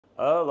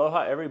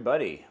Aloha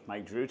everybody,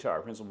 Mike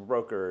Drutar, Principal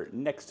Broker,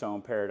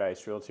 NextHome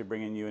Paradise Realty,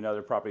 bringing you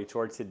another property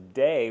tour.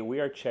 Today we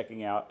are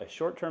checking out a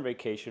short-term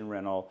vacation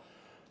rental,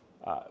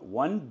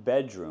 one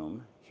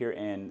bedroom here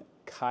in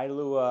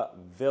Kailua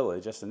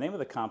Village. That's the name of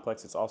the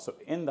complex. It's also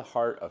in the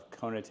heart of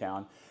Kona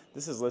town.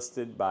 This is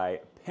listed by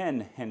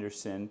Penn,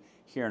 Henderson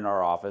here in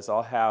our office.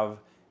 I'll have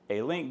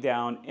a link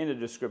down in the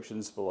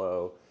descriptions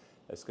below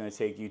that's going to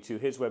take you to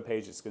his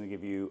webpage. It's going to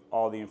give you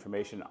all the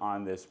information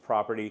on this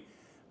property.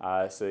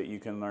 So that you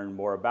can learn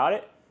more about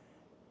it.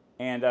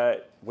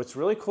 And what's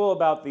really cool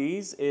about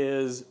these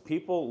is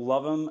people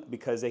love them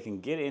because they can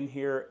get in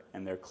here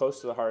and they're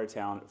close to the heart of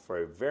town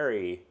for a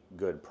very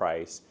good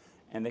price,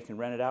 and they can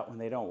rent it out when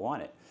they don't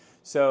want it.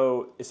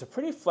 So it's a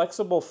pretty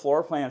flexible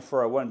floor plan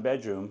for a one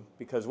bedroom,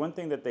 because one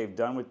thing that they've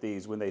done with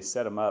these when they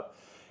set them up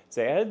is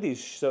they added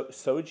these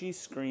shoji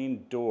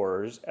screen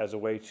doors as a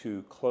way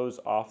to close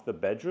off the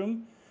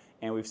bedroom.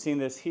 And we've seen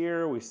this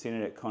here, we've seen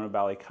it at Kona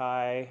Valley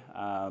Kai,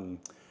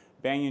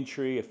 Banyan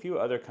Tree, a few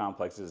other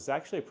complexes. It's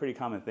actually a pretty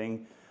common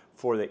thing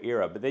for the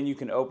era, but then you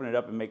can open it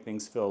up and make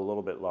things feel a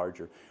little bit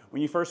larger.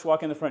 When you first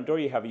walk in the front door,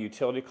 you have a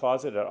utility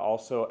closet that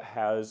also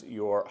has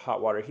your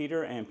hot water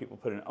heater, and people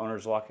put an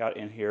owner's lockout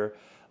in here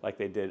like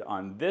they did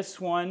on this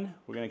one.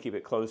 We're gonna keep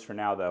it closed for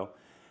now though.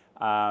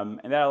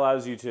 And that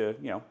allows you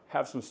to,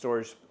 have some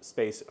storage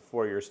space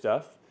for your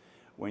stuff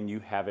when you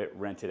have it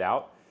rented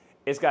out.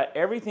 It's got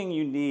everything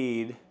you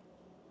need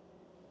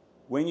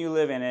when you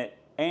live in it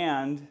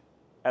and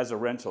as a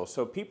rental.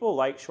 So people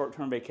like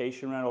short-term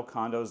vacation rental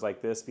condos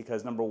like this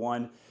because, number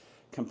one,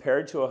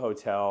 compared to a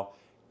hotel,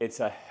 it's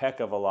a heck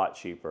of a lot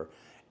cheaper.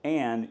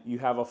 And you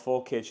have a full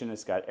kitchen.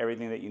 It's got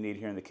everything that you need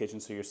here in the kitchen,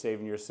 so you're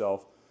saving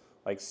yourself,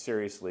 like,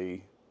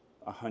 seriously,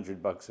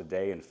 $100 a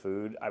day in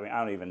food. I mean,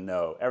 I don't even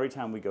know. Every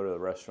time we go to the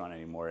restaurant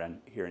anymore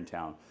here in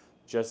town,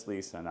 just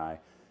Lisa and I,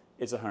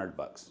 it's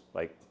 $100,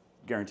 like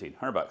guaranteed,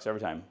 $100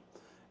 every time.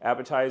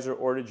 Appetizer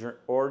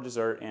or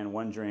dessert and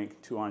one drink,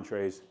 2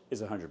 entrees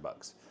is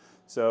 $100.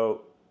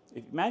 So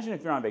imagine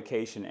if you're on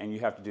vacation and you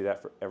have to do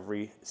that for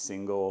every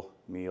single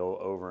meal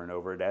over and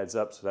over. It adds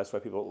up, so that's why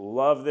people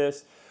love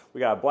this.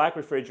 We got a black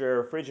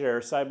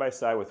refrigerator side by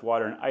side with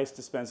water and ice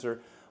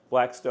dispenser,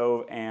 black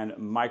stove and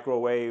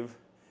microwave.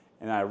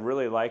 And I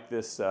really like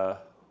this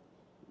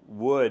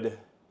wood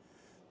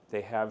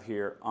they have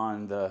here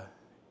on the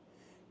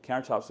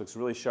countertops. Looks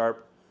really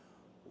sharp.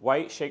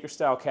 White shaker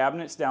style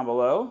cabinets down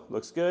below,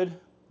 looks good.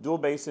 Dual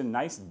basin,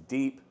 nice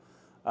deep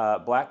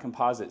black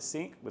composite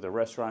sink with a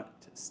restaurant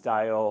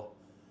style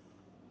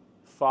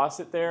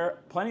faucet there.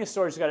 Plenty of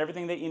storage, got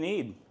everything that you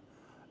need.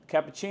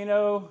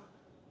 Cappuccino,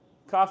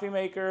 coffee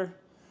maker.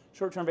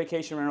 Short-term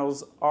vacation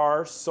rentals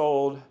are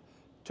sold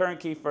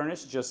turnkey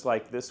furnished, just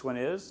like this one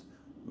is.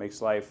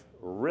 Makes life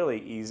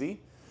really easy.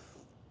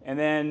 And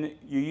then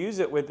you use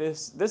it with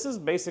this. This is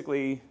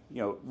basically,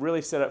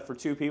 really set up for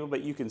 2 people,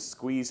 but you can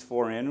squeeze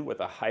 4 in with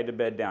a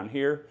hide-to-bed down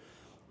here.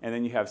 And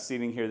then you have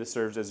seating here that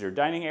serves as your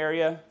dining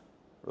area.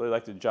 Really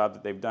like the job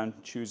that they've done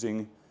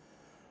choosing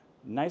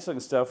nice looking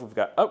stuff. We've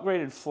got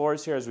upgraded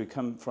floors here as we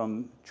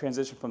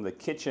transition from the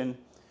kitchen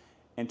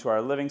into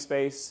our living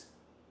space.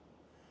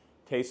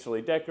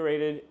 Tastefully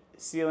decorated,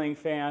 ceiling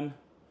fan,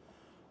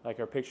 like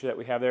our picture that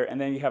we have there.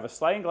 And then you have a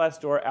sliding glass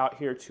door out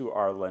here to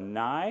our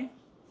lanai.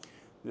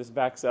 This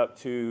backs up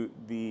to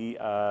the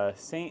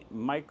St.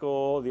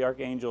 Michael the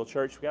Archangel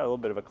Church. We got a little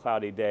bit of a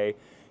cloudy day.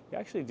 We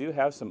actually do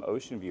have some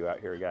ocean view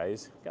out here,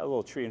 guys. Got a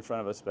little tree in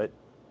front of us, but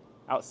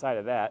outside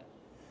of that,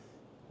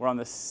 we're on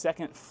the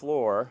 2nd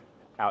floor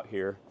out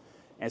here.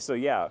 And so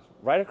yeah,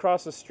 right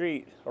across the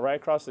street, or right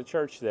across the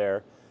church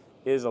there,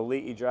 is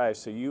Ali'i Drive.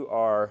 So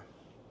you're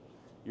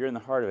in the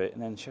heart of it.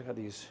 And then check out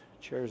these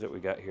chairs that we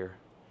got here.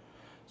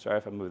 Sorry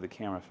if I move the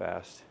camera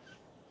fast.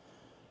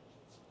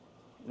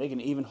 They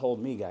can even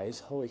hold me, guys.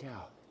 Holy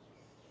cow.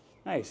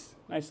 Nice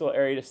little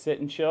area to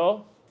sit and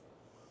chill.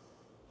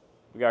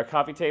 We got our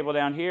coffee table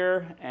down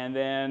here, and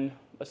then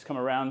let's come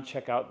around and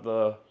check out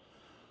the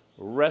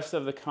rest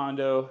of the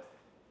condo.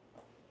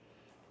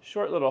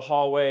 Short little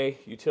hallway,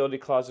 utility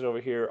closet over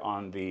here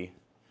on the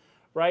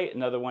right,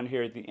 another one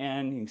here at the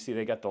end. You can see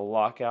they got the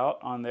lockout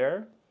on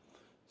there.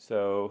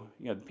 So,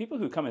 the people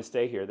who come and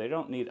stay here, they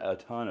don't need a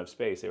ton of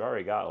space. They've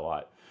already got a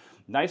lot.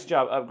 Nice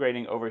job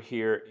upgrading over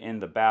here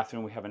in the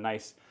bathroom. We have a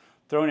nice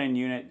thrown-in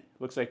unit.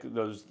 Looks like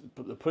the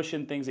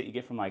push-in things that you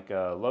get from like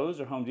Lowe's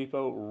or Home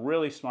Depot.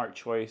 Really smart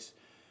choice.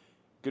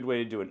 Good way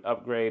to do an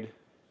upgrade.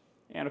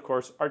 And of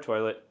course, our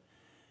toilet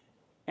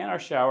and our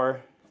shower.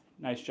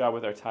 Nice job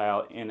with our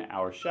tile in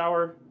our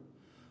shower.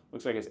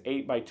 Looks like it's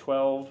 8 by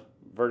 12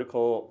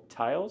 vertical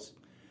tiles.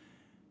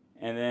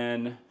 And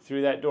then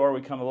through that door, we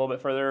come a little bit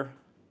further.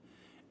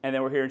 And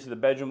then we're here into the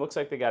bedroom. Looks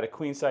like they got a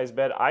queen-size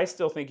bed. I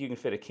still think you can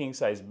fit a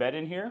king-size bed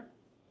in here.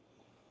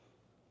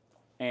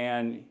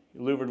 And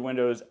louvered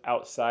windows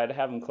outside. I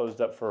have them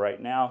closed up for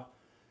right now.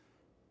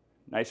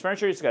 Nice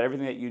furniture. It's got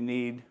everything that you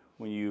need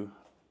when you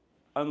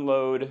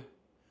unload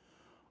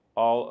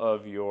all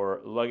of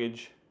your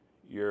luggage.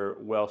 You're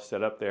well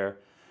set up there.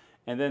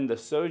 And then the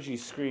shoji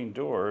screen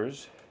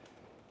doors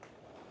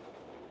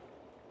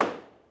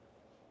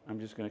I'm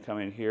just going to come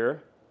in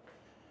here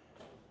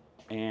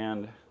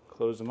and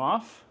close them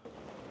off,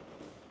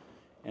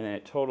 and then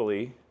it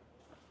totally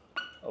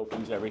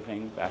opens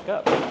everything back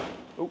up.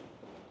 Oh,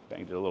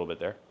 banged it a little bit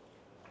there.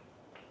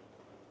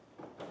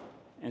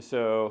 And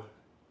so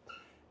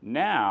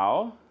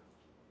now,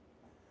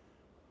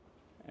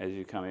 as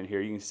you come in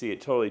here, you can see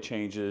it totally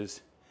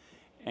changes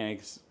and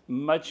it's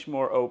much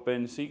more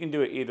open. So you can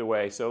do it either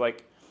way. So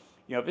like,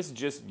 you know, if it's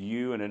just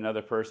you and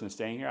another person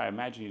staying here, I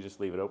imagine you just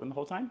leave it open the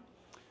whole time.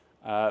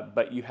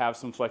 But you have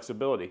some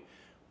flexibility.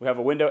 We have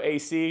a window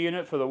AC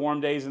unit for the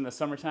warm days in the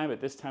summertime. At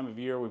this time of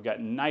year, we've got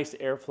nice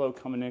airflow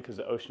coming in because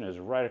the ocean is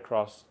right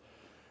across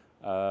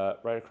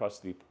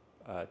the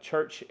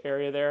church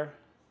area there.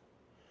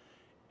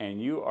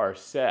 And you are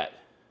set.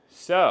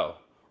 So,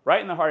 right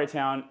in the heart of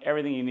town,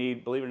 everything you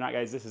need. Believe it or not,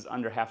 guys, this is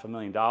under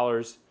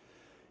 $500,000.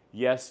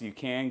 Yes, you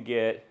can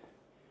get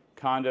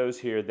condos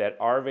here that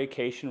are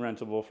vacation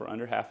rentable for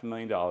under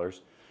 $500,000.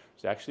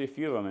 There's actually a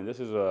few of them, and this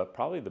is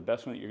probably the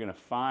best one that you're going to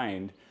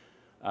find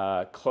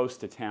close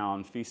to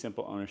town, fee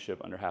simple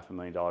ownership under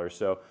 $500,000.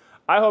 So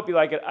I hope you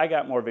like it. I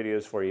got more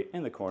videos for you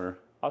in the corner.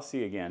 I'll see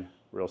you again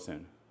real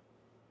soon.